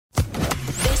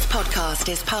podcast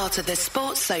is part of the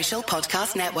Sports Social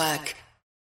Podcast Network.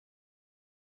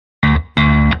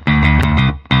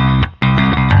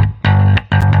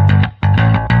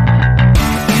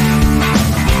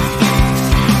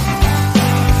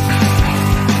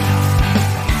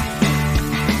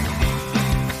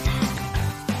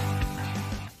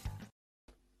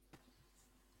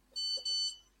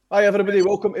 Hi everybody,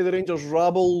 welcome to the Rangers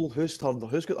Rabble. Who's got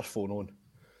their phone on?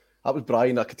 That was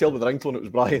Brian. I could tell by the ringtone it was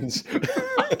Brian's.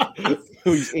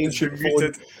 His ancient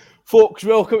phone. Folks,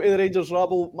 welcome to the Rangers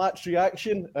Rabble match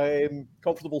reaction.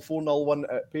 Comfortable 4-0 win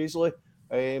at Paisley.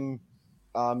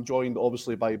 I'm joined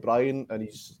obviously by Brian and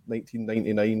his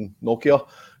 1999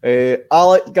 Nokia.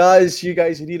 Alec, guys, you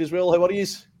guys are here as well. How are you?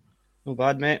 Not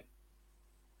bad, mate.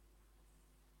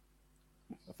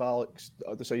 If Alex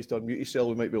decides to unmute himself,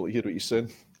 we might be able to hear what he's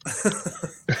saying.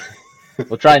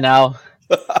 We'll try now.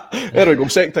 There we go,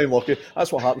 second time lucky.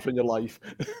 That's what happens when you're live.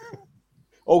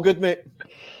 All good, mate?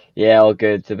 Yeah, all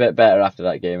good. It's a bit better after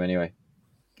that game anyway.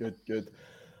 Good.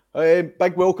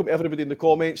 Big welcome to everybody in the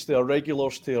comments, to our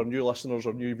regulars, to our new listeners,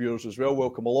 our new viewers as well.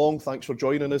 Welcome along. Thanks for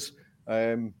joining us.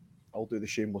 I'll do the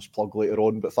shameless plug later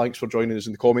on, but thanks for joining us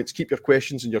in the comments. Keep your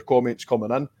questions and your comments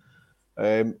coming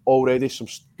in. Already some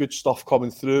good stuff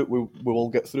coming through. We will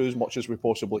get through as much as we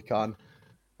possibly can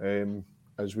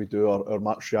as we do our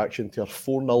match reaction to our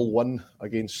 4-0 win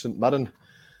against St Mirren.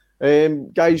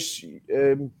 Guys,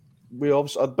 we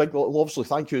obviously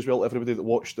thank you as well to everybody that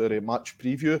watched the match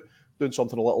preview. Doing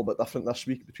something a little bit different this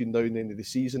week between now and the end of the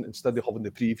season. Instead of having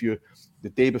the preview the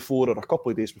day before or a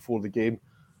couple of days before the game,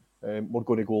 we're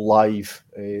going to go live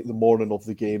the morning of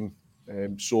the game.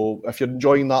 So if you're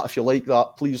enjoying that, if you like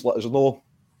that, please let us know.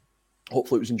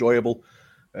 Hopefully it was enjoyable,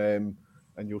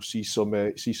 and you'll see some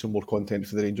more content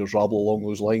for the Rangers Rabble along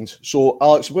those lines. So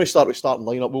Alex, I'm going to start with starting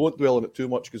lineup. We won't dwell on it too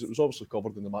much because it was obviously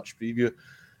covered in the match preview.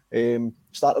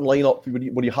 Starting lineup,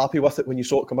 were you happy with it when you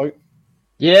saw it come out?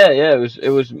 Yeah, it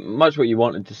was much what you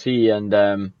wanted to see, and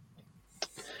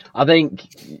I think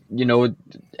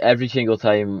every single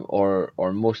time or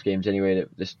most games anyway,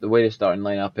 the way the starting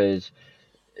lineup is.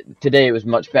 Today it was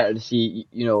much better to see,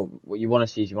 what you want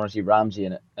to see is you want to see Ramsey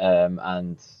in it,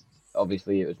 and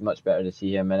obviously it was much better to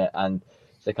see him in it, and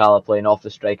Sakala playing off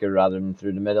the striker rather than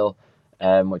through the middle,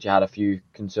 which I had a few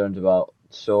concerns about.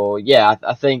 So yeah,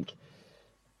 I think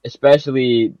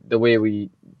especially the way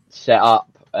we set up,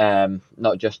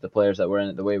 not just the players that were in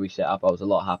it, the way we set up, I was a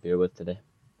lot happier with today.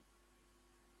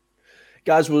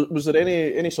 Guys, was there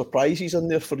any surprises in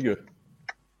there for you?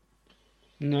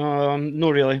 No, not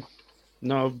really.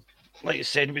 No, like you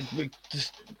said, we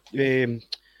just we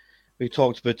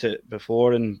talked about it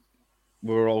before, and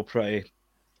we were all pretty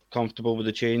comfortable with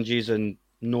the changes, and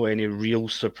no any real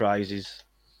surprises.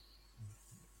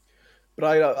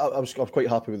 Brian, I was quite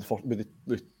happy with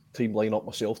the team lineup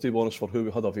myself, to be honest, for who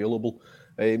we had available.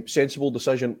 Sensible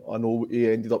decision. I know he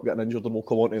ended up getting injured, and we'll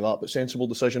come on to that. But sensible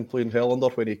decision playing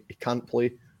Helander when he can't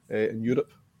play in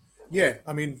Europe. Yeah,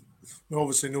 I mean, we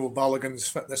obviously know Balogun's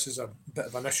fitness is a bit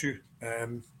of an issue.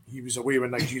 He was away with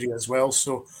Nigeria as well,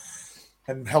 so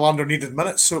and Helander needed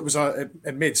minutes, so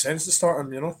it made sense to start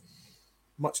him.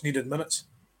 Much needed minutes.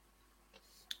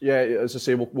 Yeah, as I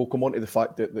say, we'll come on to the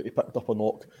fact that he picked up a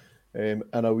knock in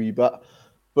a wee bit.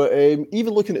 But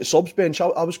even looking at the subs bench,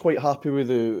 I was quite happy with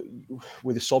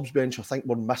the subs bench. I think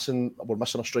we're missing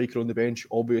a striker on the bench,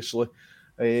 obviously.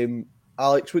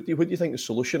 Alex, what do you think the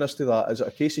solution is to that? Is it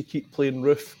a case of keep playing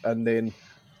Roofe and then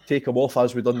take him off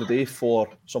as we done today for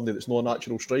somebody that's not a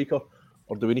natural striker,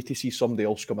 or do we need to see somebody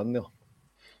else come in there?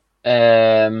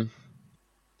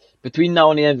 Between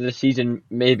now and the end of the season,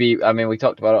 maybe. I mean, we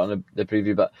talked about it on the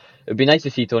preview, but it'd be nice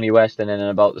to see Tony Weston in and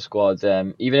about the squad.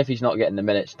 Even if he's not getting the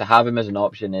minutes, to have him as an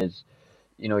option is,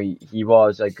 he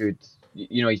was a good.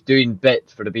 He's doing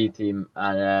bits for the B team,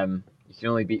 and you can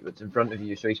only beat what's in front of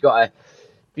you. So he's got to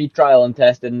be trial and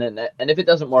tested, and if it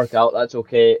doesn't work out, that's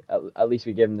okay. At least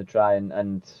we give him the try,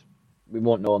 and we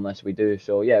won't know unless we do.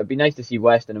 So yeah, it'd be nice to see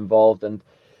Weston involved and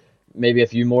maybe a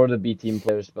few more of the B team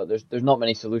players, but there's not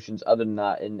many solutions other than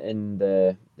that in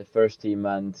the first team.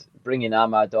 And bringing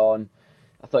Ahmad on,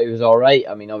 I thought he was all right.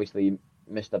 I mean, obviously he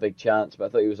missed a big chance, but I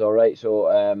thought he was all right.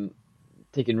 So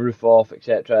taking Roofe off,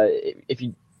 etc. If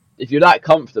you're that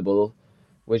comfortable,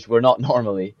 which we're not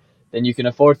normally, then you can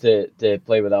afford to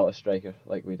play without a striker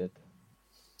like we did.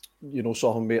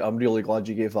 Something, mate, I'm really glad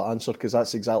you gave that answer because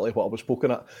that's exactly what I was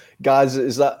poking at. Guys,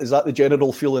 is that the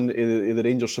general feeling of the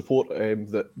Rangers support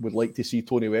that would like to see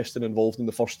Tony Weston involved in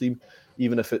the first team,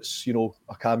 even if it's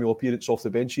a cameo appearance off the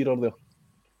bench here or there?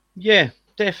 Yeah,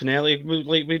 definitely.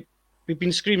 We've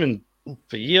been screaming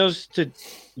for years to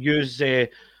use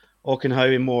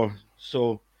Auchenhowie more.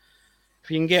 So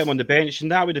if you can get him on the bench,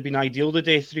 and that would have been ideal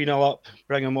today. 3-0 up,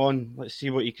 bring him on. Let's see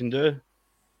what he can do.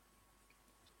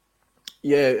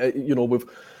 Yeah, we've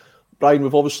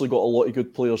obviously got a lot of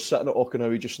good players sitting at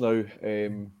Okinawa just now.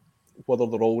 Whether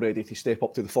they're all ready to step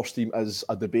up to the first team is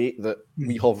a debate that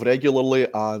we have regularly,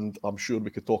 and I'm sure we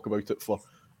could talk about it for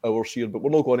hours here, but we're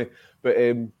not going to. But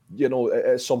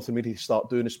it's something we need to start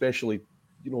doing, especially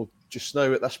just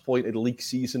now at this point of the league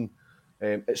season.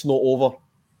 It's not over,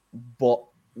 but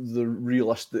the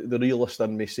realist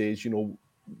in me says,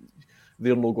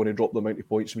 they're not going to drop the amount of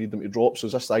points we need them to drop. So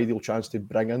is this the ideal chance to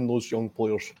bring in those young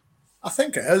players? I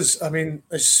think it is. I mean,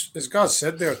 as Gaz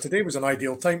said there, today was an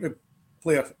ideal time to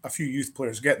play a few youth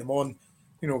players, get them on,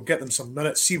 get them some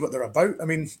minutes, see what they're about. I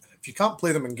mean, if you can't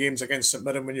play them in games against St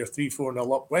Mirren when you're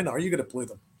 3-4-0 up, when are you going to play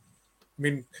them? I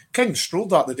mean, King strolled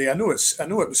that the day. I know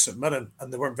it was St Mirren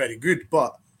and they weren't very good,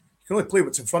 but you can only play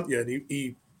what's in front of you, and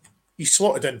he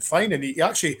slotted in fine, and he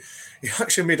actually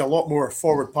made a lot more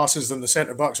forward passes than the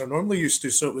centre backs are normally used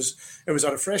to. So it was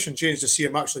a refreshing change to see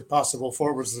him actually pass the ball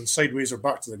forwards than sideways or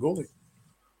back to the goalie.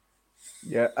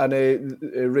 Yeah, and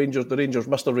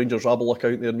Mr. Rangers Rabble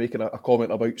account there making a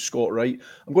comment about Scott Wright.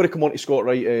 I'm going to come on to Scott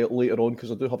Wright later on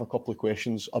because I do have a couple of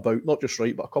questions about not just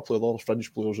Wright but a couple of other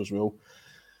fringe players as well.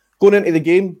 Going into the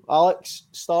game, Alex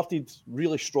started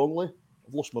really strongly.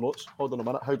 I've lost my notes. Hold on a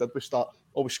minute. How did we start?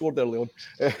 Oh, we scored early on.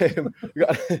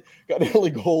 got an early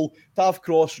goal. Tav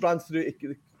cross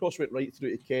the cross went right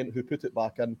through to Kent, who put it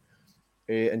back in.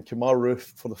 And Kemar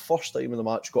Roofe, for the first time in the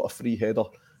match, got a free header.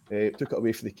 Took it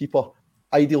away for the keeper.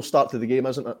 Ideal start to the game,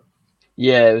 isn't it?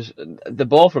 Yeah, it was, the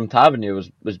ball from Tavernier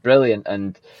was brilliant,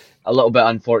 and a little bit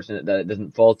unfortunate that it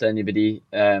doesn't fall to anybody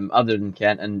other than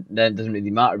Kent, and then it doesn't really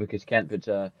matter because Kent puts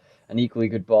an equally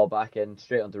good ball back in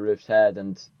straight onto Roofe's head,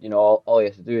 and all he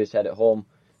has to do is head it home.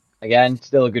 Again,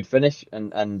 still a good finish,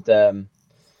 and that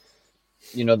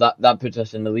puts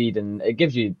us in the lead, and it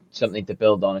gives you something to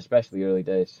build on, especially early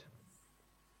days.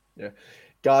 Yeah,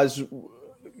 guys,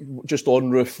 just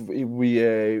on Roofe,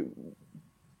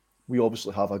 we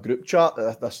obviously have a group chat.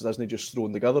 This isn't just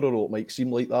thrown together, or it might seem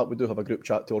like that. We do have a group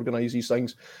chat to organise these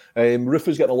things. Roofe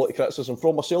is getting a lot of criticism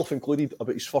from myself included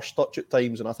about his first touch at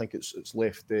times, and I think it's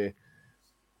left.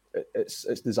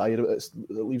 It's desirable. It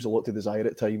leaves a lot to desire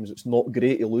at times. It's not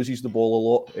great. He loses the ball a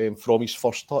lot from his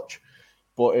first touch.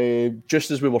 But just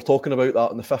as we were talking about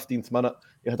that in the 15th minute,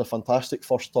 he had a fantastic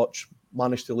first touch,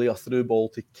 managed to lay a through ball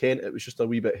to Kent. It was just a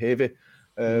wee bit heavy.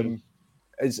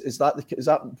 Is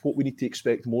that what we need to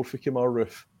expect more for Kemar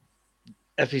Roofe?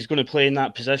 If he's going to play in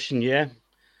that position, yeah.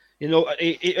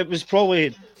 It was probably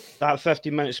that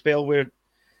 15-minute spell where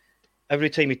every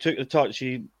time he took the touch,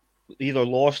 he either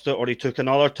lost it or he took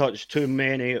another touch too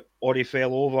many or he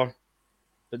fell over.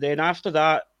 But then after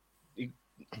that,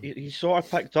 he sort of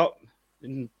picked up,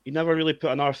 and he never really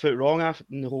put another foot wrong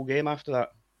in the whole game after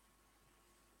that.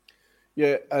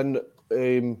 Yeah, and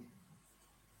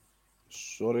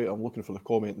sorry, I'm looking for the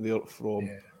comment there from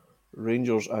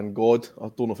Rangers and God. I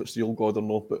don't know if it's the old God or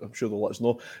not, but I'm sure they'll let us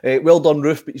know. Well done,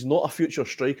 Roofe, but he's not a future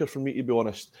striker for me, to be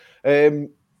honest.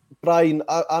 Brian,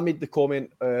 I made the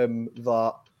comment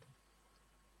that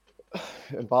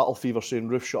in Battle Fever saying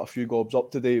Roofe shot a few gobs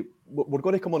up today. We're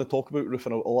going to come on and talk about Roofe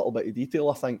in a little bit of detail,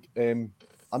 I think.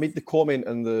 I made the comment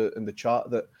in the chat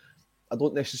that I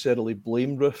don't necessarily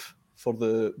blame Roofe for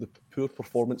the poor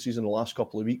performances in the last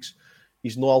couple of weeks.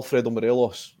 He's no Alfredo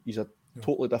Morelos. He's a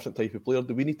totally different type of player.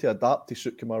 Do we need to adapt to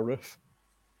suit Kemar Roofe?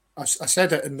 I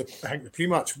said it in the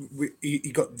pre-match.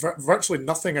 He got virtually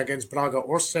nothing against Braga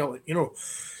or Celtic.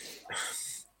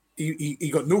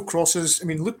 He got no crosses. I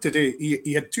mean, look today.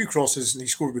 He had 2 crosses and he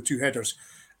scored with 2 headers.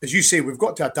 As you say, we've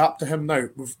got to adapt to him now.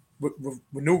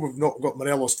 We know we've not got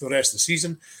Morelos for the rest of the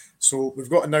season, so we've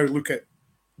got to now look at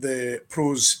the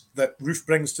pros that Roofe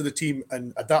brings to the team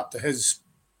and adapt to his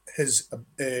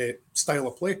style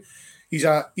of play. He's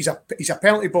a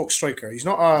penalty box striker. He's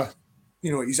not a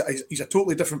he's a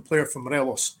totally different player from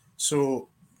Morelos. So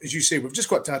as you say, we've just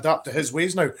got to adapt to his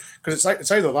ways now, because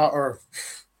it's either that or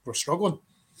we're struggling.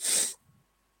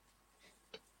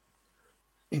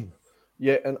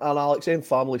 Yeah, and Alex M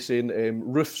family saying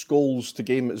Roofe's goals to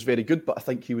game is very good, but I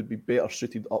think he would be better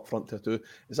suited up front to 2.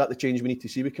 Is that the change we need to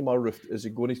see with Kemar Roofe? Is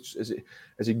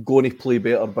he going to play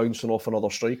better bouncing off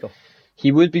another striker?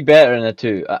 He would be better in a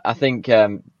 2. I think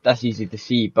that's easy to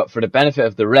see, but for the benefit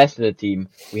of the rest of the team,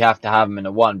 we have to have him in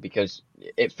a 1 because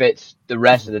it fits the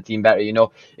rest of the team better.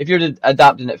 If you're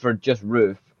adapting it for just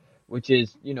Roofe, which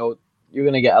is, you're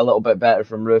going to get a little bit better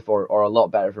from Roofe or a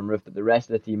lot better from Roofe, but the rest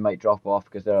of the team might drop off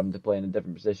because they're having to play in a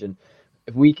different position.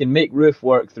 If we can make Roofe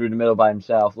work through the middle by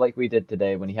himself, like we did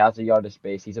today when he has a yard of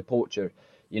space, he's a poacher.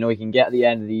 He can get at the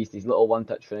end of these little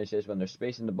one-touch finishes when there's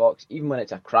space in the box, even when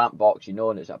it's a cramped box,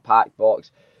 and it's a packed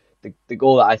box. The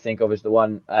goal that I think of is the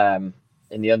one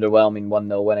in the underwhelming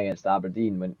 1-0 win against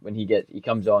Aberdeen when he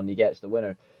comes on, he gets the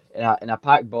winner in a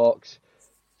packed box.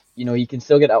 He can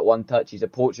still get that one touch. He's a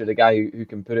poacher, the guy who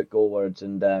can put it goalwards,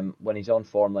 and when he's on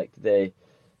form like today,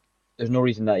 there's no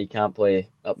reason that he can't play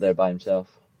up there by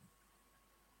himself.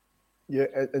 Yeah,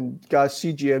 and guys,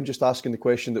 CGM just asking the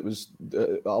question that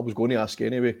I was going to ask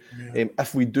anyway. Yeah.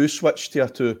 If we do switch to a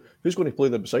 2, who's going to play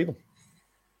there beside him?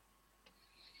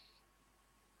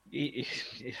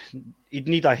 He'd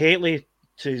need a Hateley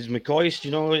to his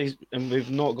McCoist, and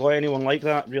we've not got anyone like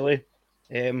that really.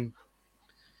 We've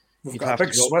got a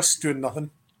big Swiss doing nothing.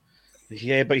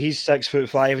 Yeah, but he's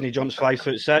 6'5" and he jumps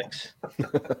 5'6".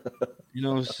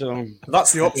 So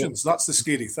that's the options. That's the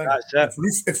scary thing. That's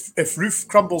it. If Roofe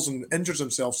crumbles and injures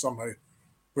himself somehow,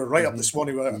 we're right up the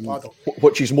Swanee without a paddle.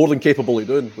 Which he's more than capable of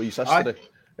doing with his history.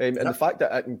 And the fact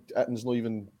that Itten's not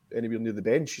even anywhere near the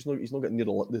bench, he's not getting near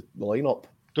the lineup.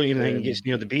 Don't even think he gets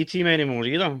near the B team anymore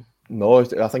either. No,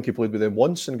 I think he played with them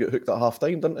once and got hooked at half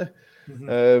time, didn't he?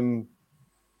 Mm-hmm.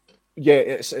 Yeah,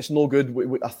 it's no good.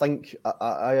 I think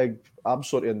I'm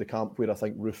sort of in the camp where I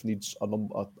think Roofe needs a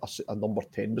number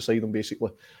 10 beside him,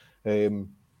 basically. And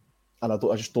I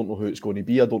just don't know who it's going to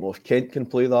be. I don't know if Kent can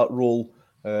play that role.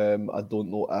 I don't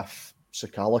know if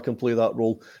Sakala can play that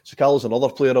role. Sakala's another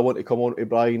player I want to come on to,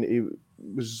 Brian. He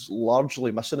was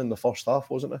largely missing in the first half,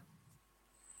 wasn't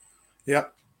he? Yeah,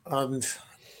 and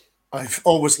I've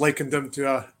always likened him to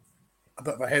a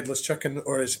bit of a headless chicken,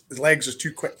 or his legs are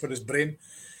too quick for his brain.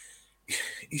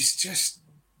 He's just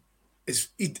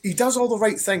he does all the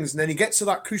right things, and then he gets to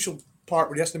that crucial part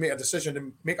where he has to make a decision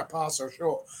and make a pass or a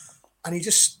shot, and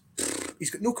he's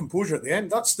got no composure at the end.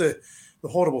 That's the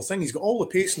horrible thing. He's got all the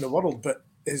pace in the world, but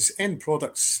his end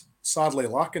product's sadly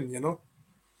lacking.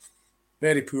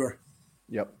 Very poor.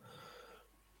 Yep.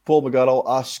 Paul McGarrell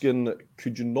asking,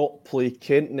 could you not play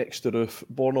Kent next to Roofe?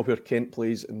 Borno where Kent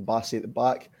plays and Bassey at the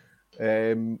back.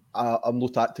 I'm no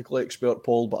tactical expert,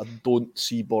 Paul, but I don't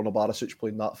see Borna Barisic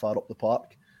playing that far up the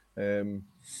park. I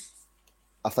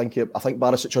think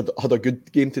Barisic had a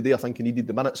good game today. I think he needed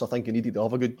the minutes. I think he needed to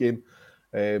have a good game.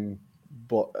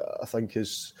 But I think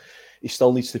he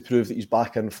still needs to prove that he's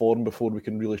back in form before we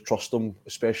can really trust him,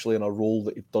 especially in a role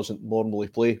that he doesn't normally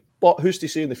play. But who's to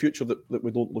say in the future that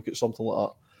we don't look at something like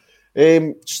that?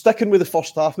 Sticking with the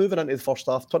first half, moving into the first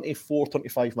half,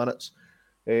 25 minutes.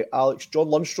 Alex, John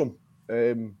Lundstrom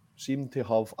seemed to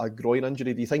have a groin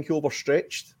injury. Do you think he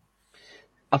overstretched?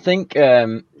 I think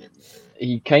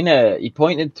he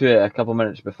pointed to it a couple of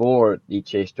minutes before he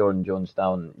chased Jordan Jones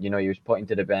down. He was pointing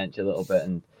to the bench a little bit,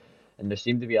 and there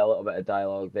seemed to be a little bit of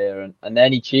dialogue there. And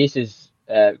then he chases,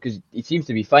 because he seems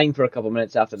to be fine for a couple of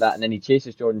minutes after that, and then he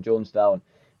chases Jordan Jones down.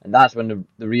 And that's when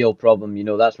the real problem,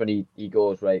 that's when he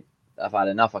goes, right, I've had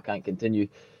enough, I can't continue.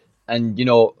 And,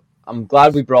 I'm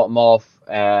glad we brought him off.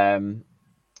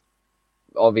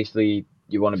 Obviously,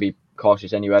 you want to be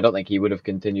cautious anyway. I don't think he would have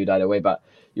continued either way, but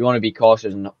you want to be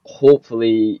cautious, and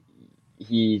hopefully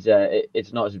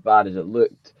it's not as bad as it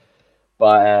looked.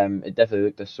 But it definitely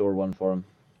looked a sore one for him.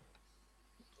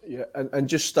 Yeah, and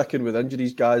just sticking with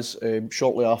injuries, guys,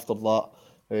 shortly after that,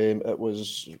 it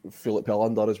was Philip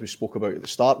Helander, as we spoke about at the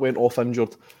start, went off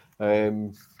injured.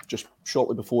 Just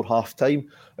shortly before half time.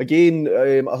 Again,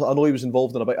 I know he was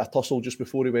involved in a bit of a tussle just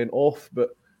before he went off, but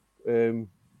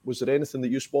was there anything that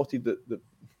you spotted that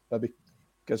maybe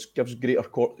gives greater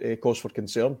cause for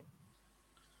concern?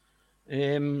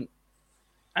 By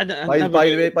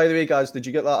the way, guys, did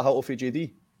you get that hat off of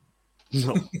JD?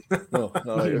 No.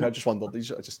 I just wondered. I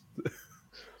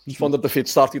just wondered if he'd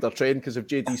started a trend, because if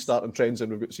JD's starting trends,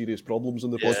 then we've got serious problems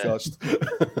in the podcast.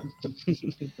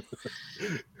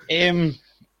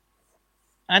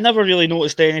 I never really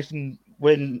noticed anything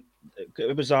when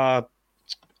it was a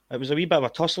wee bit of a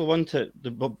tussle.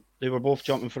 They were both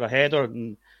jumping for a header,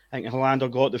 and I think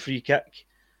Helander got the free kick.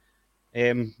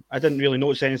 I didn't really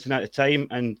notice anything at the time,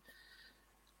 and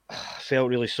I felt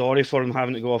really sorry for him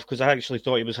having to go off, because I actually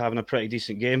thought he was having a pretty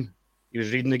decent game. He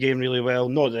was reading the game really well.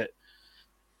 Not that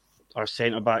our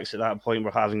centre-backs at that point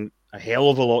were having a hell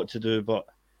of a lot to do, but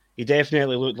he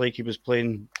definitely looked like he was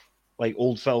playing like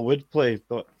old Phil would play.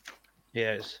 But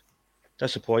yeah, it's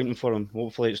disappointing for him.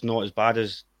 Hopefully it's not as bad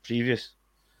as previous.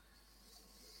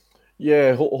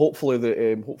 Yeah, hopefully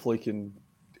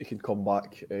he can come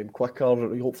back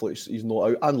quicker. Hopefully he's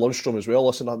not out. And Lundstrom as well.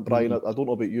 Listen, Brian, I don't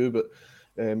know about you, but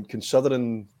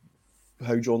considering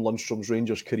how John Lundstrom's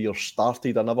Rangers career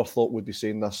started, I never thought we'd be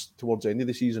saying this towards the end of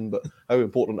the season, but how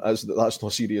important it is that that's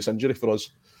not a serious injury for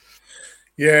us.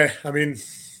 Yeah, I mean,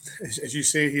 as you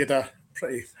say, he had a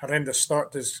pretty horrendous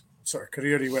start to his sort of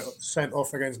career. He went sent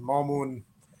off against Malmo and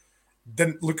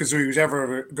didn't look as though he was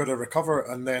ever going to recover.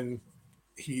 And then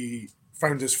he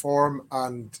found his form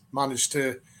and managed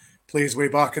to play his way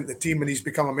back into the team, and he's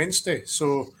become a mainstay.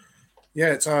 So,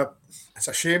 yeah, it's a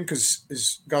shame because,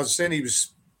 as Gaz was saying,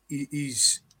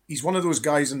 he's one of those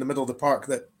guys in the middle of the park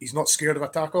that he's not scared of a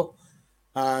tackle.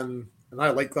 And I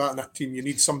like that in a team. You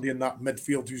need somebody in that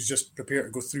midfield who's just prepared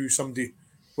to go through somebody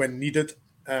when needed.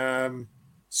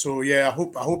 So yeah, I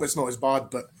hope it's not as bad,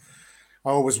 but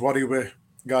I always worry with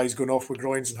guys going off with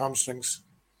groins and hamstrings.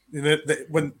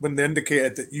 When they indicate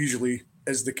it, that usually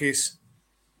is the case.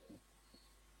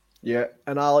 Yeah,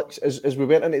 and Alex, as we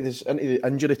went into the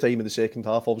injury time in the second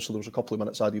half, obviously there was a couple of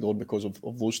minutes added on because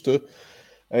of those two.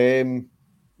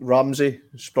 Ramsey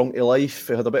sprung to life.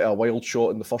 He had a bit of a wild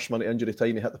shot in the first minute of injury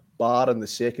time. He hit the bar in the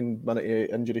second minute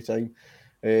of injury time.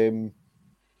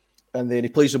 And then he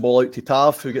plays the ball out to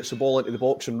Tav, who gets the ball into the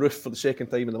box, and Roofe for the second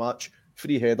time in the match.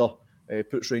 Free header,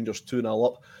 puts Rangers 2-0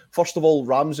 up. First of all,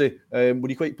 Ramsey, were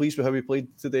you quite pleased with how he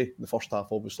played today in the first half,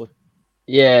 obviously?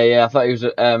 Yeah, I thought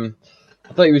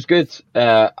he was good.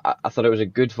 I thought it was a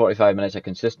good 45 minutes, a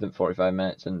consistent 45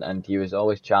 minutes, and he was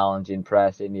always challenging,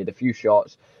 pressing. He had a few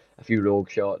shots, a few rogue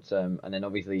shots, and then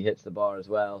obviously he hits the bar as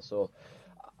well. So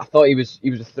I thought he was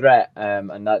a threat,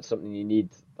 and that's something you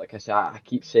need. Like I said, I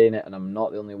keep saying it, and I'm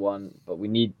not the only one, but we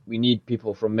need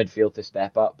people from midfield to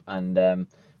step up, and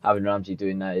having Ramsey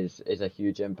doing that is a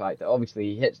huge impact.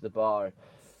 Obviously, he hits the bar.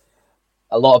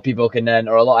 A lot of people can then,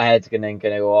 or a lot of heads can then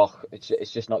kind of go, oh,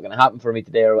 it's just not going to happen for me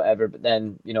today or whatever. But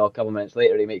then, a couple of minutes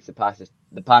later, he makes the pass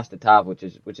to Tav, which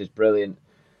is brilliant.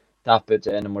 Tav puts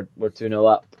it in, and we're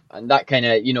 2-0 up, and that kind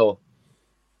of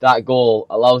that goal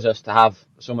allows us to have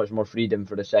so much more freedom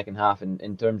for the second half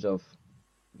in terms of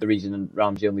the reason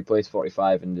Ramsey only plays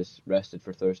 45 and is rested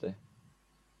for Thursday.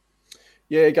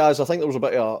 Yeah, guys, I think there was a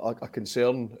bit of a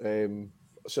concern.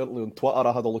 Certainly on Twitter,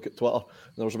 I had a look at Twitter,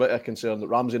 and there was a bit of concern that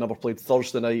Ramsey never played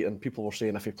Thursday night, and people were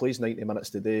saying if he plays 90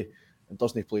 minutes today and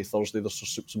doesn't play Thursday,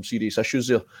 there's some serious issues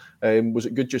there. Was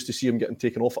it good just to see him getting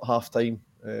taken off at half time?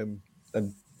 And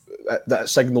that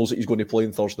signals that he's going to play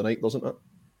on Thursday night, doesn't it?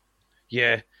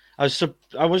 Yeah, I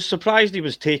was surprised he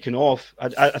was taken off.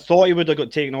 I thought he would have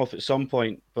got taken off at some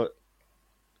point, but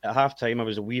at half time I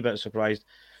was a wee bit surprised,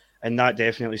 and that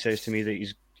definitely says to me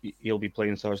that he'll be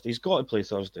playing Thursday. He's got to play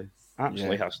Thursday.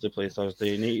 Absolutely has to play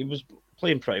Thursday, and he was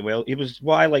playing pretty well.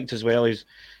 What I liked as well is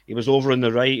he was over on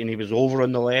the right and he was over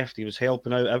on the left. He was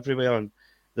helping out everywhere, and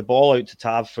the ball out to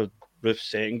Tav for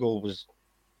Roofe's second goal was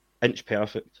inch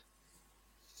perfect.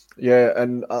 Yeah,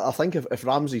 and I think if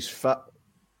Ramsey's fit,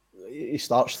 he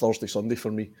starts Thursday, Sunday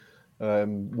for me.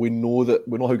 We know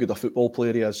how good a football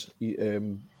player he is.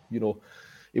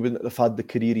 He wouldn't have had the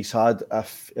career he's had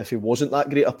if he wasn't that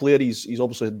great a player. He's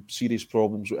obviously had serious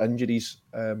problems with injuries.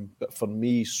 But for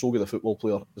me, he's so good a football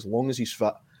player. As long as he's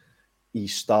fit, he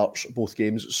starts both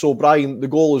games. So, Brian, the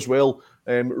goal as well.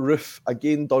 Roofe,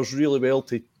 again, does really well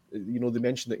to, they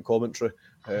mentioned it in commentary,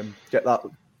 get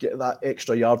that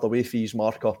extra yard away for his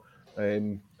marker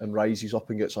and rises up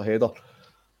and gets a header.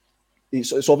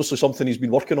 It's obviously something he's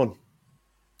been working on.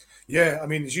 Yeah,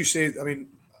 as you say,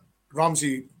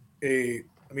 Ramsey...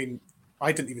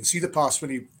 I didn't even see the pass when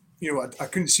he, I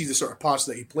couldn't see the sort of pass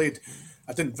that he played.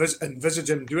 I didn't envisage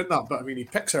him doing that, but he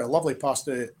picks out a lovely pass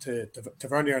to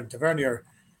Tavernier, and Tavernier,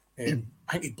 I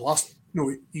think he blasted.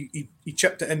 No, he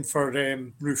chipped it in for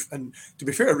Roofe. And to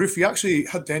be fair to Roofe, he actually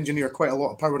had to engineer quite a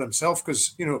lot of power himself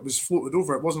because it was floated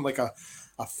over. It wasn't like a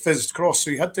fizzed cross,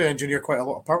 so he had to engineer quite a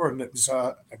lot of power, and it was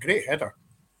a great header.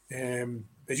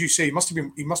 As you say, he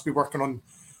must be working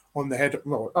on the header.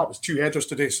 Well, that was 2 headers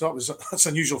today, so that's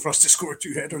unusual for us to score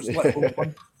 2 headers, let alone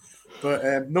one.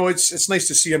 But no, it's nice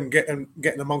to see him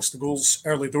getting amongst the goals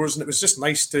early doors, and it was just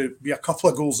nice to be a couple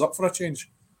of goals up for a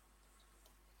change.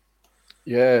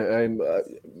 Yeah,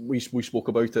 we spoke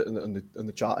about it in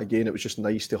the chat again. It was just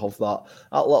nice to have that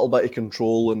little bit of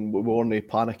control, and we weren't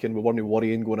panicking, we weren't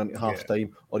worrying going into half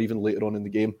time or even later on in the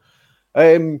game.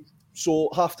 So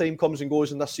half-time comes and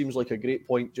goes, and this seems like a great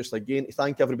point just again to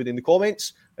thank everybody in the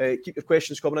comments. Keep your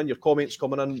questions coming in, your comments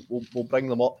coming in. We'll bring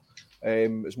them up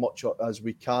as much as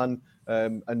we can.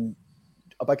 And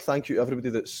a big thank you to everybody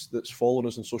that's following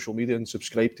us on social media and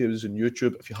subscribed to us on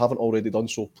YouTube. If you haven't already done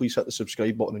so, please hit the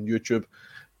subscribe button on YouTube.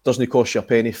 Doesn't cost you a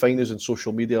penny. Find us on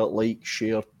social media, like,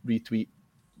 share, retweet,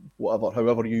 whatever,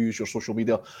 however you use your social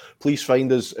media. Please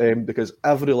find us because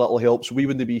every little helps. We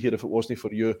wouldn't be here if it wasn't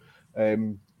for you.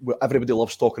 Everybody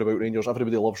loves talking about Rangers.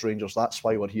 Everybody loves Rangers. That's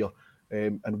why we're here.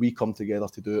 And we come together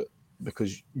to do it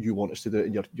because you want us to do it,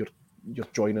 and you're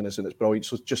joining us, and it's brilliant.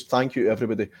 So just thank you to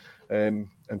everybody, and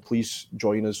please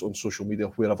join us on social media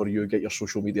wherever you get your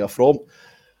social media from.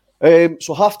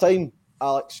 So half time,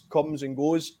 Alex, comes and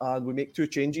goes, and we make two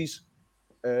changes.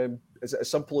 Is it as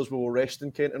simple as we were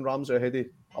resting Kent and Ramsey ahead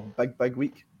of a big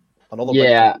week? Another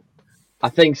Yeah, big. I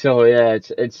think so. Yeah,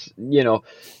 it's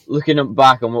looking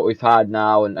back on what we've had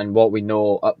now and what we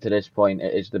know up to this point,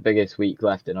 it is the biggest week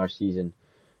left in our season.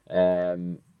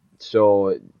 So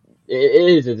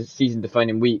it is a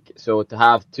season-defining week. So to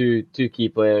have two key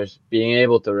players, being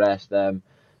able to rest them,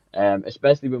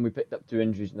 especially when we picked up 2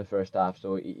 injuries in the first half,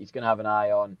 so he's going to have an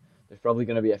eye on. There's probably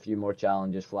going to be a few more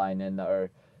challenges flying in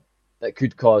that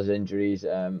could cause injuries,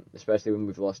 especially when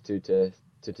we've lost 2 to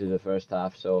the first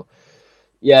half. So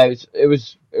yeah, it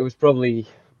was probably,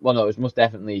 well, no, it was most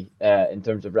definitely in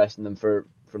terms of resting them for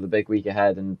the big week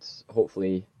ahead, and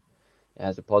hopefully it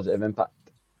has a positive impact.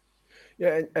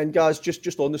 Yeah, and guys,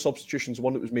 just on the substitutions,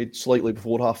 one that was made slightly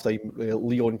before half-time,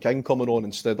 Leon King coming on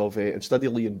instead of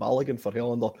Liam Balogun for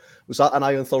Helander. Was that an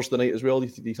eye on Thursday night as well? Do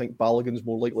you think Balogun's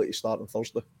more likely to start on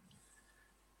Thursday?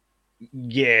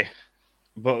 Yeah,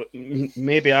 but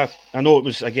maybe I know it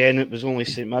was only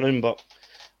St Mirren, but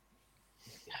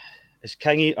is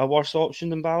King a worse option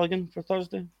than Balogun for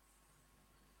Thursday?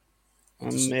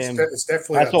 It's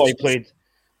definitely. I thought he played.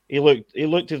 He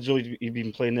looked as though he'd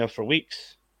been playing there for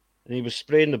weeks, and he was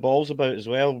spraying the balls about as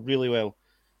well, really well.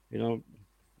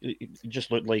 It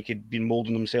just looked like he'd been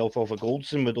moulding himself off a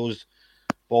Goldson with those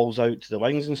balls out to the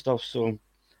wings and stuff. So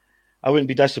I wouldn't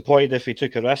be disappointed if he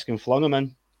took a risk and flung him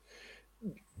in.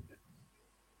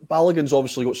 Balogun's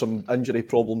obviously got some injury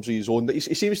problems of his own that he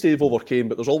seems to have overcame,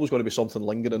 but there's always going to be something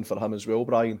lingering for him as well,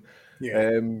 Brian.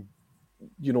 Yeah.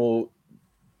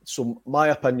 So my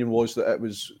opinion was that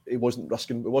he wasn't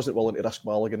willing to risk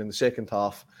Balogun in the second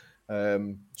half.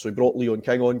 So he brought Leon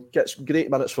King on. Gets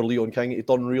great minutes for Leon King. He'd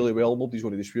done really well. Nobody's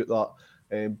going to dispute that.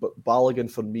 But Balogun,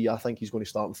 for me, I think he's going to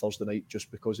start on Thursday night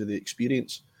just because of the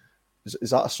experience.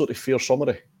 Is that a sort of fair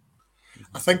summary?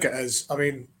 I think it is. I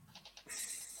mean,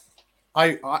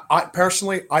 I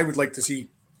personally, I would like to see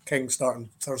King starting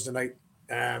Thursday night,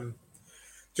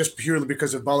 just purely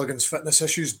because of Balogun's fitness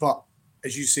issues. But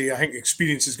as you say, I think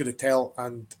experience is going to tell,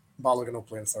 and Balogun will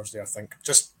play on Thursday. I think.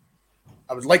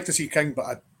 I would like to see King,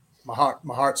 but my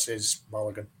heart says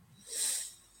Balogun.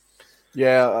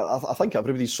 Yeah, I think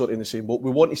everybody's sort of in the same boat.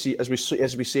 We want to see, as we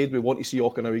said, we want to see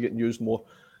Okinawa getting used more,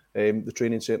 the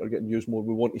training centre getting used more.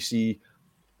 We want to see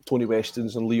Tony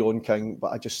Westons and Leon King,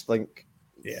 but I just think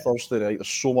Thursday night there's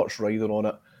so much riding on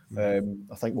it.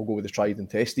 I think we'll go with the tried and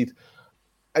tested.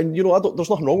 And there's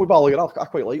nothing wrong with Balogun. I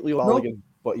quite like Leon Balogun,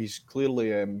 but he's clearly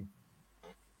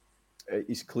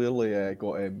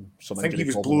got some. I think he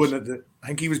was problems. I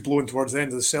think he was blowing towards the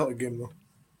end of the Celtic game though.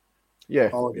 Yeah.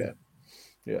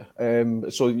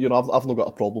 So I've not got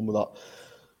a problem with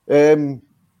that.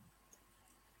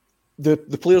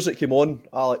 The players that came on,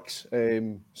 Alex,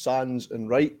 Sands and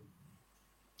Wright.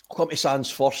 I'll come to Sands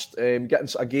first.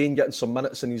 Getting some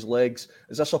minutes in his legs.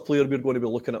 Is this a player we're going to be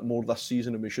looking at more this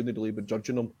season, and we shouldn't really be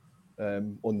judging him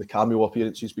on the cameo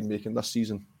appearance he's been making this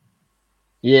season?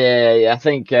 Yeah. I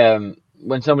think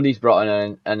when somebody's brought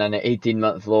in an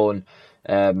 18-month loan,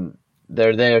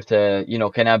 they're there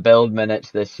to kind of build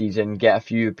minutes this season, get a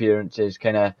few appearances,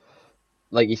 kind of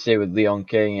like you say with Leon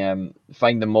King,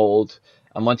 find the mould.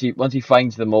 And once he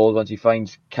finds the mould, once he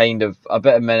finds kind of a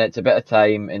bit of minutes, a bit of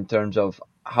time in terms of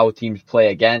how teams play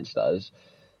against us,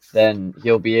 then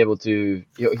he'll be able to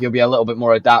he'll be a little bit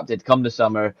more adapted come the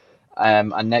summer,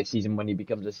 and next season when he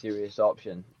becomes a serious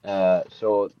option.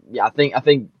 So yeah, I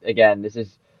think again this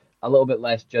is a little bit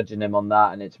less judging him on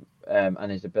that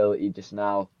and his ability just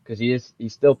now, because he's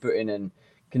still putting in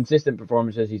consistent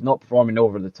performances. He's not performing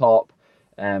over the top,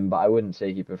 but I wouldn't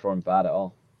say he performed bad at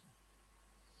all.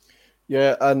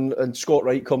 Yeah, and Scott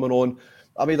Wright coming on.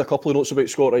 I made a couple of notes about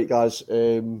Scott Wright, guys.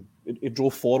 He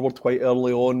drove forward quite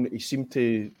early on. He seemed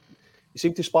to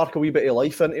spark a wee bit of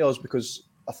life into us, because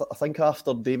I think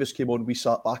after Davis came on, we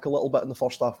sat back a little bit in the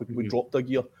first half. We dropped a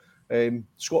gear.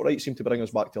 Scott Wright seemed to bring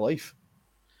us back to life.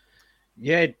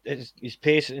 Yeah, his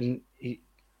pace and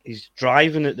he's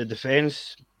driving at the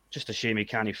defence. Just a shame he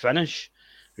can't finish,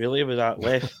 really, with that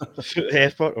left foot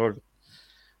effort.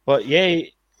 But yeah,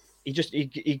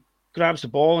 he grabs the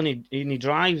ball and he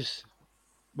drives,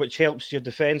 which helps your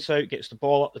defence out, gets the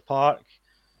ball up the park.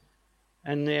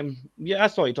 And I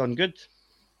thought he'd done good,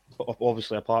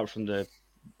 obviously apart from the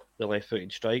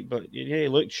left-footed strike. But yeah, he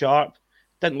looked sharp.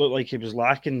 Didn't look like he was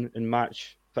lacking in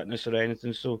match fitness or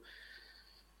anything. So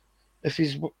if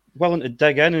he's willing to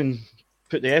dig in and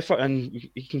put the effort in,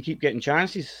 he can keep getting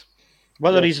chances.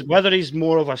 Whether he's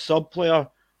more of a sub player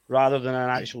rather than an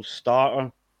actual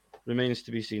starter remains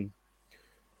to be seen.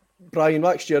 Brian,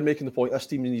 next year making the point, this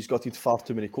team he's got far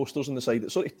too many coasters on the side.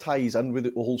 It sort of ties in with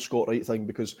the whole Scott Wright thing,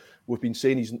 because we've been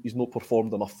saying he's not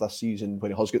performed enough this season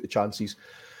when he has got the chances.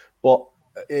 But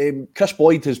Chris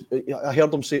Boyd I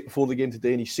heard him say it before the game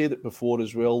today, and he said it before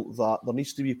as well, that there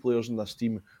needs to be players in this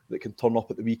team that can turn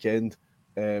up at the weekend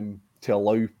to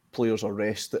allow players a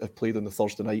rest that have played on the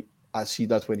Thursday night, as he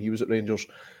did when he was at Rangers.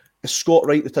 Is Scott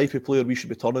Wright the type of player we should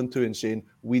be turning to and saying,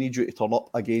 we need you to turn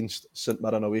up against St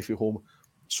Mirren away from home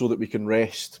so that we can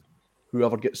rest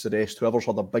whoever gets the rest, whoever's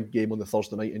had a big game on the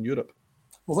Thursday night in Europe?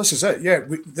 Well, this is it. Yeah,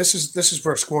 this is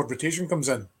where squad rotation comes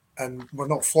in, and we're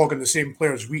not flogging the same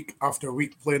players week after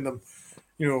week, playing them,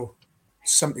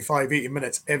 75, 80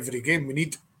 minutes every game.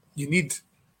 You need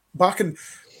back in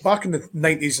the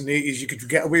 90s and 80s, you could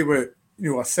get away with a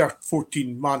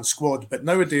 14-man squad, but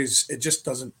nowadays it just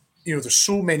doesn't. There's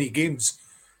so many games.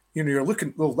 You're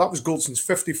looking. Well, that was Goldson's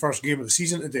 51st game of the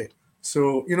season today.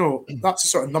 So that's the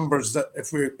sort of numbers that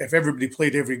if everybody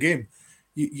played every game,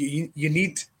 you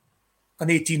need an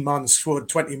 18-man squad,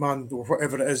 20-man or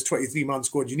whatever it is, 23-man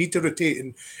squad. You need to rotate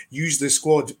and use the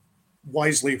squad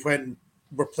wisely when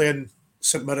we're playing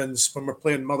St Mirren's, when we're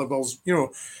playing Motherwell's.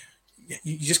 You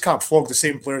just can't flog the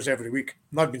same players every week.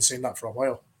 And I've been saying that for a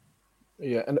while.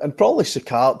 Yeah, and probably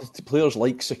Sakala, players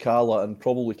like Sakala and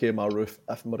probably Kemar Roofe,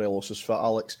 if Morelos is fit,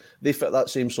 Alex, they fit that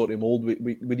same sort of mould. We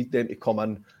need them to come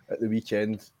in at the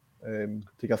weekend to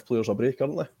give players a break,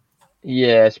 aren't they?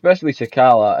 Yeah, especially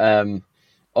Sakala.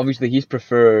 Obviously, he's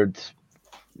preferred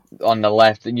on the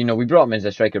left. We brought him as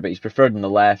a striker, but he's preferred on the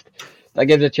left. That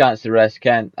gives a chance to rest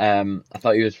Kent. I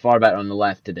thought he was far better on the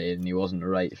left today than he was on the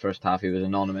right. The first half he was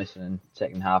anonymous, and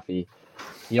second half he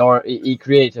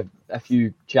creates a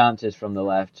few chances from the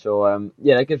left. So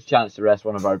that gives a chance to rest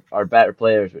one of our better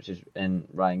players, which is in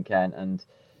Ryan Kent. And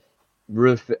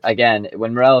Roofe, again,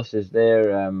 when Morelos is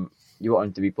there, you want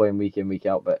him to be playing week in, week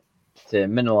out, but to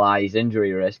minimise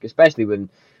injury risk, especially when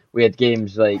we had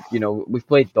games like, we've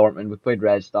played Dortmund, we've played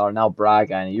Red Star, now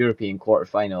Braga in a European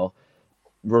quarter-final.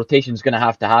 Rotation's going to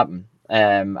have to happen.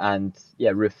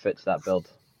 Roofe fits that build.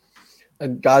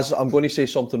 And guys, I'm going to say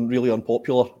something really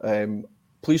unpopular.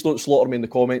 Please don't slaughter me in the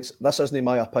comments. This isn't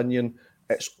my opinion.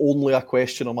 It's only a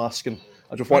question I'm asking.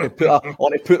 I just want to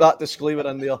put that disclaimer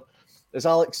in there. As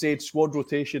Alex said, squad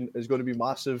rotation is going to be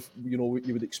massive. You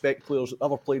would expect players that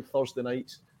never played Thursday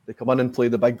nights, they come in and play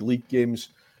the big league games.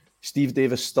 Steve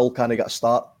Davis still kind of got a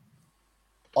start.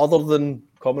 Other than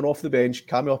coming off the bench,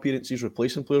 cameo appearances,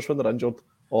 replacing players when they're injured.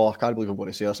 Oh, I can't believe I'm going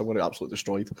to say this. I'm going to get absolutely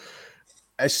destroyed.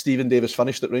 Is Stephen Davis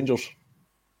finished at Rangers?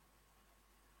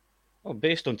 Well,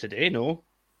 based on today, no.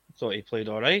 I thought he played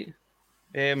all right.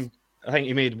 I think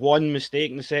he made one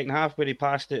mistake in the second half where he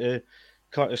passed it to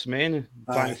Curtis Main.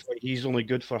 Thankfully, he's only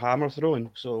good for hammer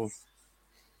throwing. So,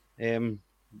 I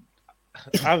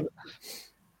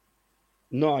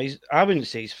wouldn't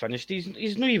say he's finished.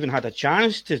 He's not even had a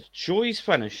chance to show he's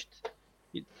finished.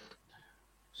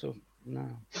 So, no,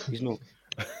 he's not.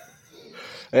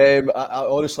 I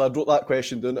honestly, I wrote that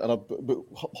question down and I put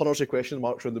hundreds of question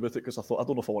marks around about it because I thought, I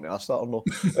don't know if I want to ask that or not.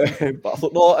 But I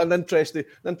thought, no, an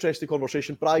interesting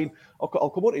conversation. Brian, I'll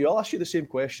come on to you. I'll ask you the same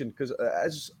question because it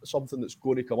is something that's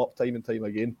going to come up time and time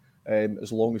again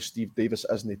as long as Steve Davis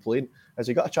isn't playing. Has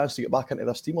he got a chance to get back into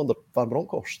this team under Van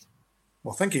Bronckhorst?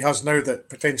 Well, I think he has now that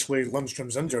potentially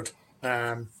Lundstrom's injured.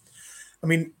 I've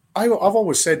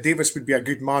always said Davis would be a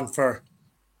good man for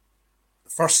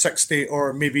first 60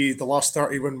 or maybe the last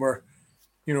 30 when we're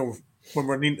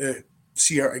needing to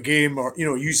see out a game or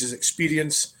use his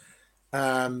experience.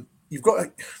 You've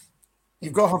got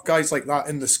to have guys like that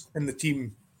in the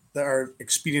team that are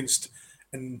experienced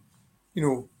and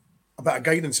a bit of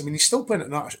guidance. He's still playing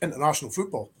international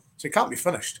football, so he can't be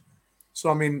finished.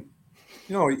 So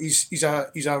he's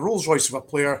a Rolls Royce of a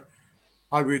player.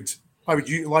 I would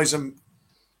utilise him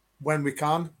when we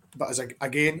can. But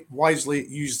again, wisely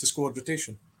use the squad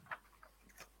rotation.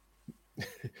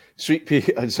 Sweet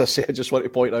Pea, as I said, I just want to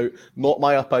point out, not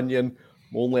my opinion.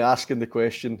 I'm only asking the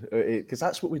question because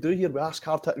that's what we do here. We ask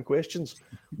hard-hitting questions.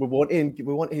 We want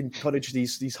to encourage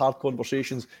these hard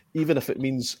conversations, even if it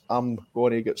means I'm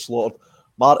going to get slaughtered.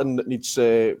 Martin needs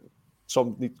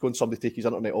somebody to take his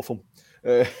internet off him.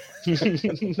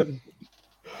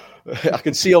 I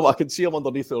can see him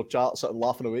underneath our chat sitting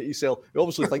laughing away at himself. He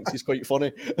obviously thinks he's quite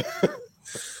funny.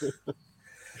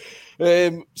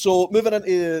 So moving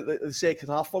into the second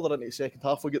half, further into the second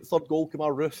half, we get the third goal,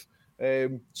 Kemar Roofe.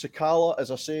 Sakala,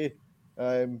 as I say,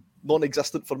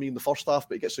 non-existent for me in the first half,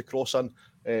 but he gets the cross in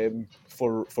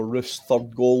for Roofe's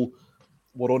third goal.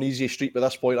 We're on easy street by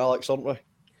this point, Alex, aren't we?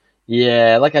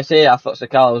 Yeah, like I say, I thought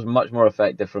Sakala was much more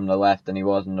effective from the left than he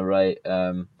was on the right.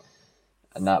 And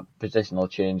that positional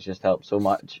change just helped so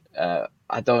much. I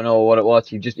don't know what it was.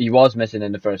 He was missing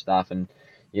in the first half, and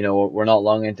we're not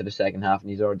long into the second half, and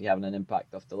he's already having an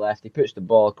impact off the left. He puts the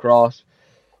ball across,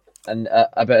 and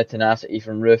a bit of tenacity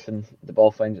from Roofe, and the ball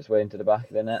finds its way into the back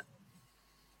of the net.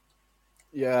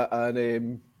 Yeah,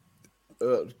 and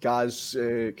guys,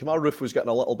 Kamal Roofe was getting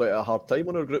a little bit of a hard time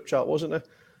on our group chat, wasn't he?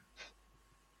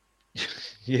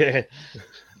 Yeah.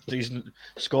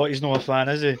 Scotty's not a fan,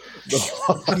 is he?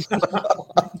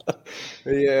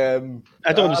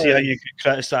 I don't see how you could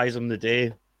criticise him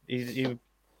today. He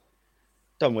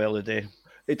done well today.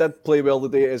 He did play well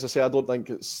today. As I say, I don't think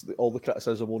it's all the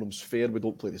criticism on him's fair. We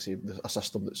don't play a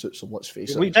system that suits him. Let's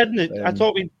face it. We didn't. I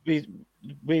thought we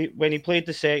when he played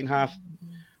the second half,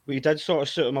 we did sort of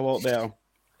suit him a lot better.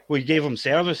 We gave him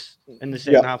service in the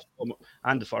second half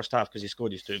and the first half because he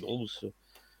scored his 2 goals. So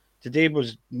today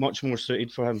was much more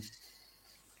suited for him.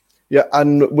 Yeah,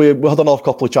 and we had another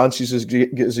couple of chances as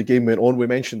the game went on. We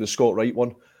mentioned the Scott Wright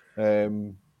one.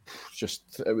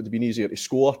 Just it would have been easier to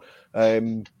score.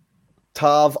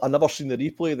 Tav, I never seen the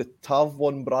replay. The Tav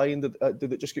one, Brian, did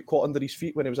it just get caught under his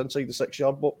feet when he was inside the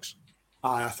 6-yard box?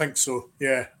 I think so.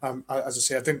 Yeah. As I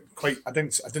say, I didn't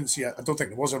see it. I don't think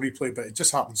there was a replay, but it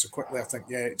just happened so quickly. I think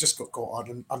it just got caught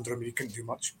under him. He couldn't do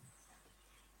much.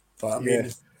 But I mean,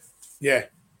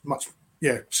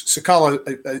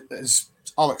 Sakala, as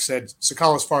Alex said,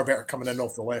 Sakala's far better coming in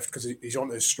off the left because he's on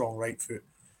his strong right foot.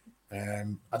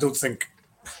 I don't think.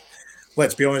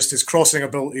 Let's be honest, his crossing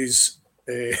abilities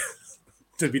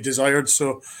to be desired.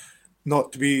 So,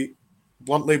 not to be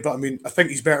bluntly, but I mean, I think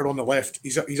he's better on the left.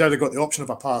 He's either got the option of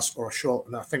a pass or a shot,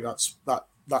 and I think that's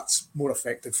more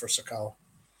effective for Sakala.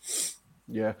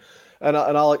 Yeah, and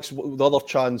Alex, the other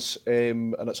chance,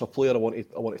 and it's a player I want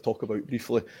to talk about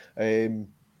briefly.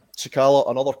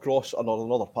 Sakala, another cross,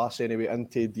 another pass anyway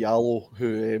into Diallo,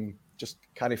 who just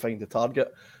can't find the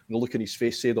target. And the look in his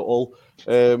face said it all.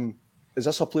 Is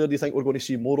this a player do you think we're going to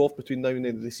see more of between now and the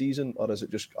end of the season, or is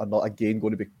it just again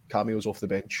going to be cameos off the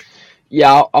bench?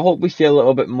 Yeah, I hope we see a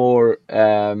little bit more.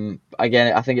 Again,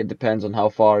 I think it depends on how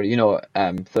far,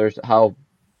 Thursday, how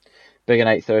big a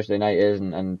night Thursday night is,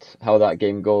 and how that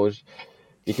game goes,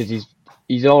 because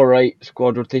he's all right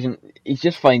squad rotation. He's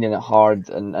just finding it hard,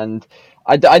 and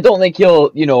I don't think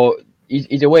he'll,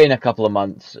 he's away in a couple of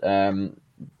months.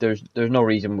 There's no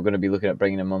reason we're going to be looking at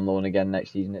bringing him on loan again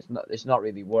next season. It's not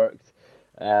really worked,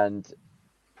 and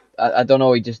I don't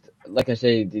know. He just, like I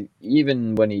say,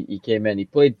 even when he came in, he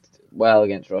played well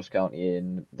against Ross County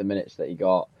in the minutes that he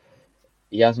got.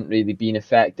 He hasn't really been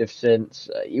effective since.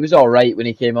 He was all right when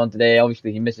he came on today.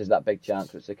 Obviously, he misses that big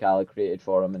chance which Sakala created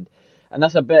for him, and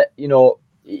that's a bit,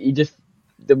 he just,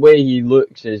 the way he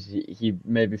looks is he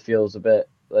maybe feels a bit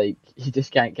like he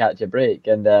just can't catch a break,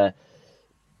 and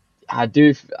I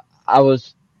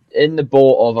was in the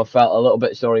boat of I felt a little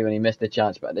bit sorry when he missed the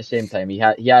chance, but at the same time he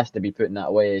has to be putting that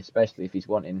away, especially if he's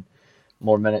wanting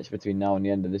more minutes between now and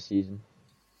the end of the season.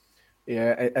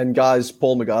 Yeah, and guys,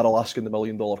 Paul McGarrell asking the $1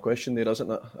 million question there,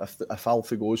 isn't it? If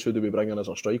Alfie goes, who do we bring in as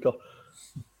a striker?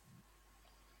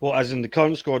 What, as in the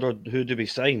current squad, or who do we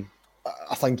sign?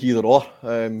 I think either or.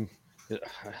 I've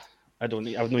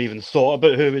not even thought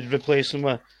about who would replace him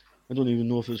with. I don't even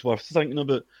know if it's worth thinking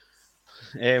about.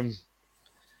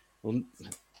 Well,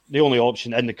 the only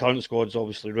option in the current squad is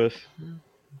obviously Roofe,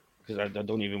 because I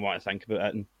don't even want to think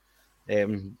about it.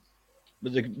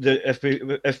 But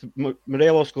if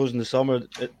Morelos goes in the summer,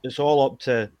 it's all up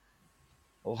to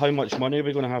how much money are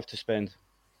we going to have to spend.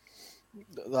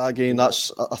 Again, I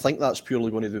think that's purely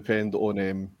going to depend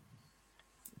on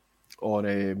how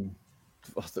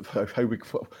we,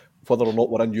 whether or not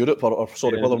we're in Europe, whether or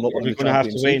not we're in the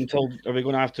Champions League. Are we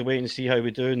going to have to wait and see how we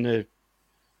do in the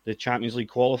Champions League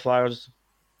qualifiers?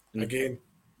 Again,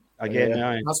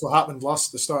 yeah. That's what happened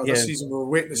the start of this season. We were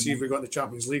waiting to see if we got in the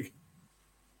Champions League.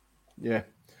 Yeah.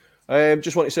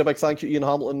 Just want to say a big thank you, Ian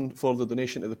Hamilton, for the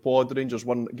donation to the pod. The Rangers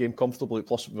won the game comfortably,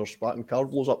 plus we're spatting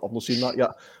card blows up. I've not seen that yet.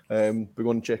 We're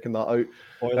going and checking that out.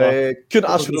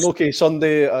 Couldn't ask for an okay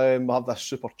Sunday. I have this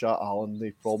super chat, Alan, no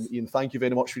problem. Ian, thank you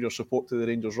very much for your support to the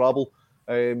Rangers Rabble.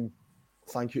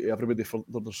 Thank you to everybody for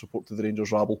their support to the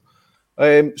Rangers Rabble.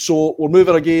 So we're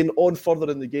moving again on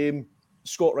further in the game.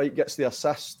 Scott Wright gets the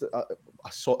assist. I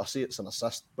say it's an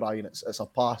assist, Brian. It's a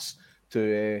pass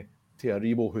to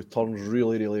Aribo, who turns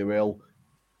really, really well.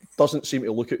 Doesn't seem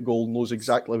to look at goal, knows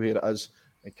exactly where it is,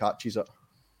 and catches it.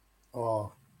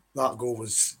 Oh, that goal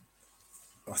was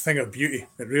a thing of beauty.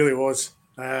 It really was.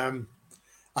 I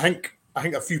think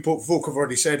a few folk have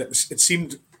already said it. It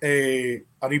seemed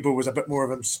Aribo was a bit more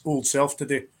of his old self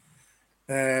today.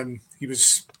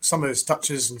 Some of his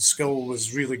touches and skill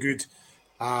was really good.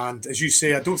 And as you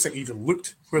say, I don't think he even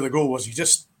looked where the goal was. He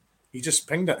just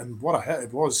pinged it, and what a hit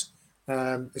it was.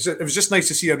 It was just nice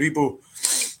to see Aribo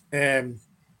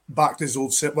back to his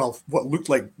old self. Well, what looked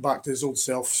like back to his old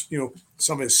self.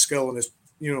 Some of his skill and his.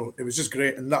 It was just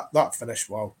great, and that finish.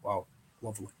 Wow,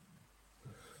 lovely.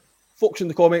 Folks in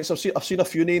the comments, I've seen a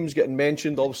few names getting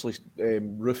mentioned. Obviously,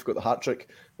 Roofe got the hat trick,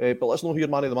 but let's know who your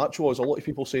man of the match was. A lot of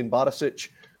people saying Barisic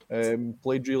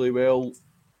played really well.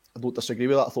 I don't disagree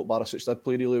with that. I thought Barisic did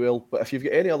play really well. But if you've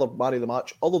got any other man of the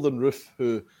match other than Roofe,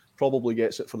 who probably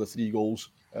gets it for the 3 goals,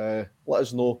 let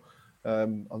us know.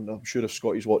 I'm sure if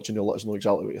Scotty's watching, he'll let us know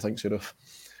exactly what he thinks of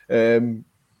Roofe.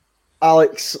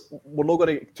 Alex, we're not going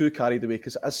to get too carried away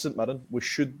because it is St Mirren. We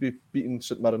should be beating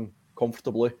St Mirren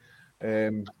comfortably,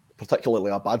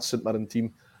 particularly a bad St Mirren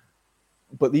team.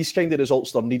 But these kind of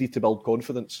results are needed to build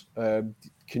confidence. Can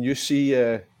you see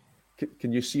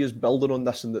us building on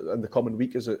this in the coming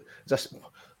week? Is this?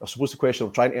 I suppose the question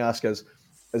I'm trying to ask is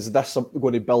this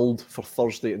going to build for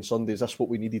Thursday and Sunday? Is this what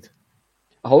we needed?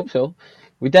 I hope so.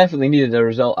 We definitely needed a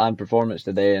result and performance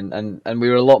today, and we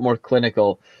were a lot more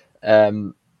clinical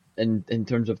in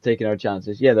terms of taking our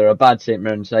chances. Yeah, they're a bad St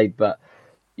Mirren side, but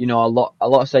a lot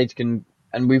of sides can,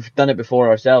 and we've done it before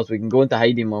ourselves. We can go into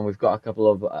hiding when we've got a couple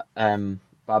of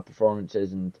bad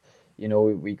performances, and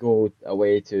we go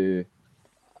away to.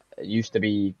 It used to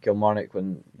be Kilmarnock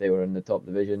when they were in the top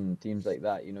division, teams like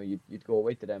that. You'd go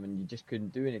away to them and you just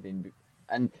couldn't do anything.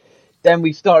 And then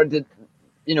we started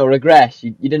to, regress.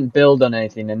 You didn't build on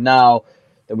anything. And now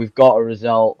that we've got a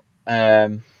result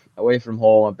away from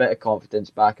home, a bit of confidence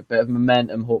back, a bit of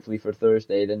momentum, hopefully for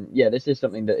Thursday, then yeah, this is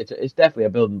something that it's definitely a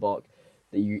building block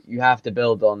that you have to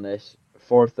build on this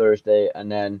for Thursday,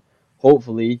 and then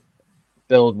hopefully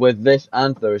build with this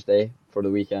and Thursday for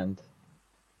the weekend.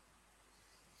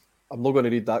 I'm not going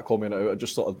to read that comment out. I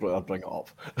just thought I'd bring it up.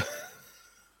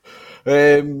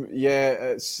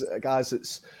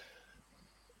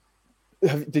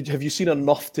 Have you seen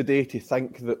enough today to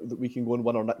think that we can go and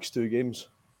win our next 2 games?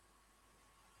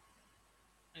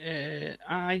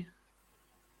 Aye.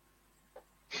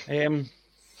 We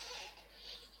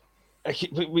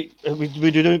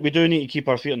do need to keep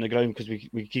our feet on the ground because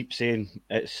we keep saying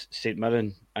it's St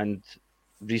Mirren, and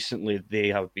recently they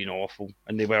have been awful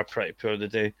and they were pretty poor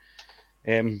today.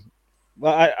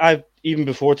 But I even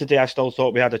before today, I still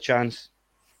thought we had a chance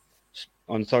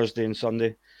on Thursday and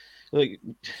Sunday. Like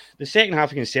the second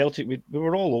half against Celtic, we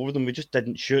were all over them. We just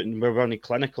didn't shoot, and we weren't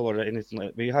clinical or anything like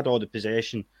that. We had all the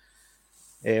possession.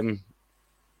 On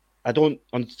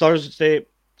Thursday,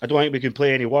 I don't think we could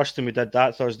play any worse than we did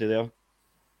that Thursday there.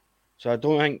 So I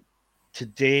don't think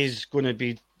today's going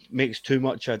to makes too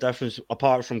much of a difference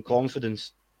apart from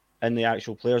confidence in the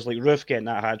actual players. Like Roofe getting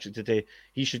that hat trick today,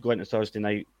 he should go into Thursday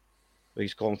night with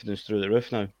his confidence through the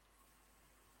roof now.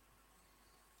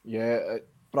 Yeah,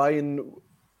 Brian.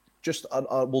 Just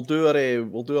we'll do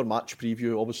our match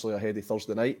preview obviously ahead of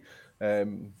Thursday night.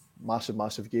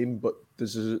 Massive game. But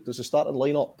does the starting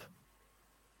lineup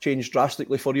change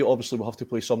drastically for you? Obviously, we'll have to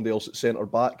play somebody else at centre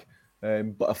back.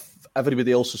 But if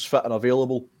everybody else is fit and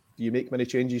available, do you make many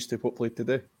changes to what played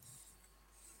today?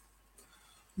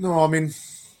 No, I mean,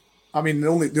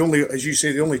 the only as you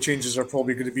say, the only changes are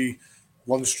probably going to be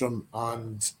Lundstrom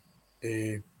and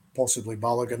possibly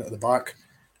Balogun at the back.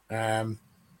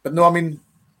 But no, I mean,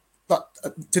 that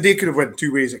today could have went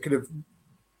 2 ways. It could have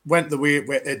went the way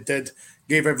it did,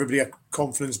 gave everybody a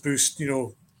confidence boost,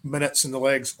 minutes in the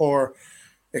legs, or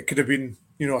it could have been,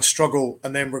 a struggle,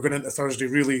 and then we're going into Thursday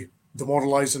really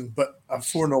demoralising. But a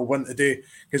 4-0 win today,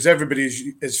 because everybody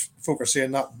is folk are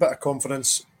saying that bit of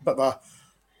confidence, bit of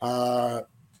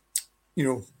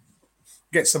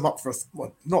gets them up for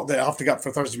not that I have to get up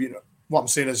for Thursday. But what I'm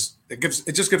saying is it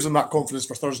just gives them that confidence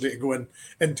for Thursday to go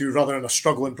into rather than a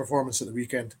struggling performance at the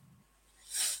weekend.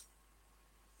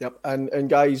 Yep, and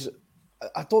guys,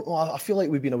 I don't know. I feel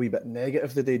like we've been a wee bit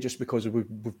negative today just because we've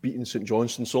beaten St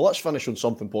Johnstone. So let's finish on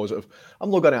something positive. I'm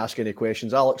not going to ask any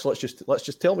questions, Alex. Let's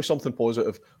just tell me something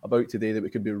positive about today that we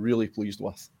could be really pleased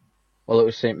with. Well, it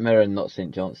was St Mirren, not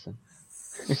St Johnstone.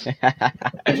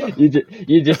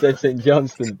 you just said St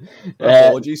Johnstone.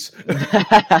 Apologies.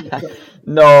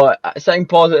 No, something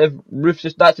positive.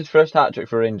 Roofe that's his first hat trick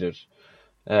for Rangers.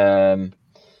 So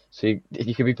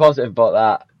you can be positive about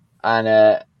that, and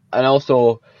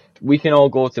also we can all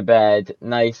go to bed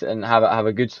nice and have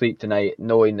a good sleep tonight,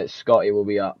 knowing that Scotty will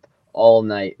be up all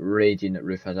night raging that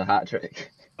Roofe has a hat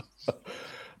trick.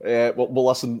 Well,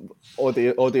 listen, all day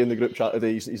in the group chat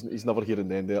today, he's never hearing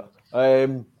the end of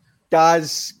it.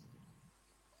 Guys,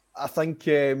 I think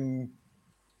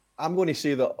I'm going to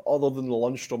say that other than the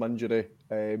Lundstrom injury,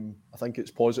 I think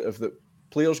it's positive that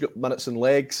players got minutes and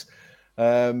legs,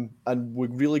 and we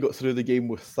really got through the game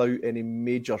without any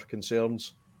major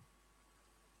concerns.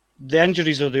 The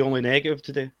injuries are the only negative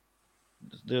today.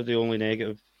 They're the only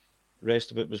negative. The rest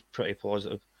of it was pretty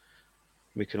positive.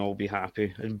 We can all be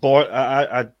happy. And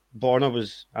Borna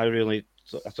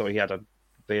I thought he had a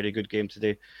very good game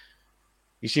today.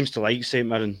 He seems to like St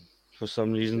Mirren for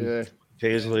some reason. Yeah.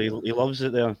 Paisley, he loves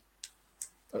it there.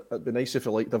 It'd be nice if he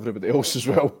liked everybody else as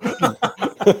well.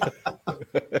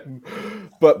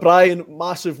 But Brian,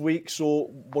 massive week.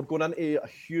 So we're going into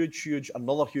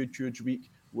another huge week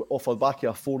off the back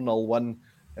of a 4-0 win.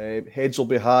 Heads will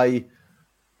be high.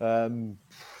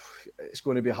 It's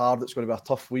going to be hard. It's going to be a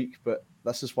tough week. But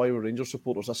this is why we're Rangers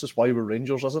supporters. This is why we're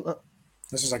Rangers, isn't it?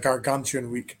 This is a gargantuan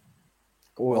week.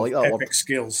 Oh, I like that word. Epic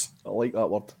scales. I like that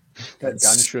word.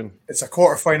 Gargantuan. It's a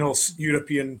quarterfinals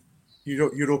European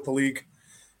Europa League,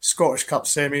 Scottish Cup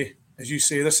semi. As you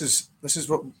say, this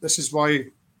is why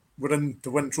we're in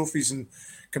to win trophies and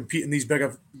compete in these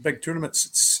big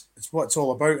tournaments. It's what it's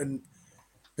all about. And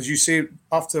as you say,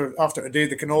 after today,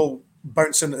 they can all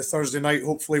bounce into the Thursday night,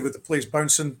 hopefully with the place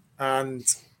bouncing, and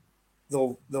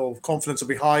they'll confidence will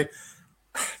be high.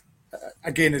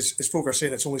 Again, as folk are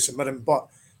saying, it's only St Mirren, but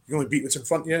you can only beat what's in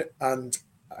front of you, and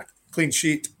a clean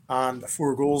sheet and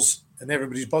 4 goals, and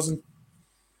everybody's buzzing.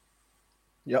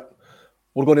 Yep.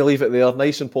 We're going to leave it there,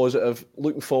 nice and positive.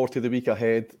 Looking forward to the week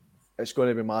ahead. It's going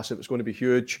to be massive. It's going to be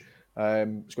huge.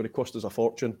 It's going to cost us a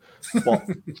fortune, but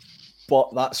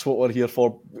that's what we're here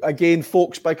for. Again,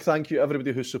 folks, big thank you to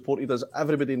everybody who's supported us,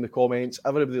 everybody in the comments,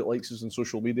 everybody that likes us on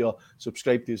social media,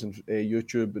 subscribe to us on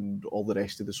YouTube and all the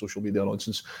rest of the social media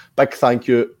nonsense. Big thank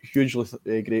you. Hugely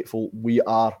grateful. We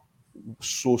are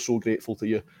so grateful to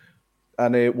you.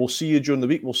 And we'll see you during the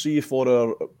week. We'll see you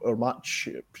for our match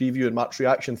preview and match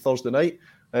reaction Thursday night.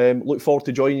 Look forward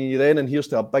to joining you then. And here's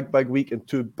to a big week and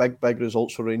 2 big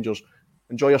results for Rangers.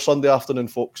 Enjoy your Sunday afternoon,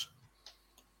 folks.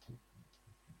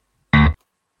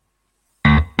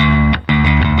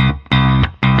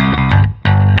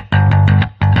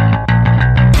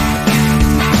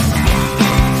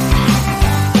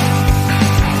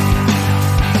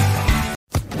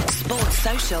 Sports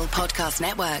Social Podcast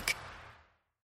Network.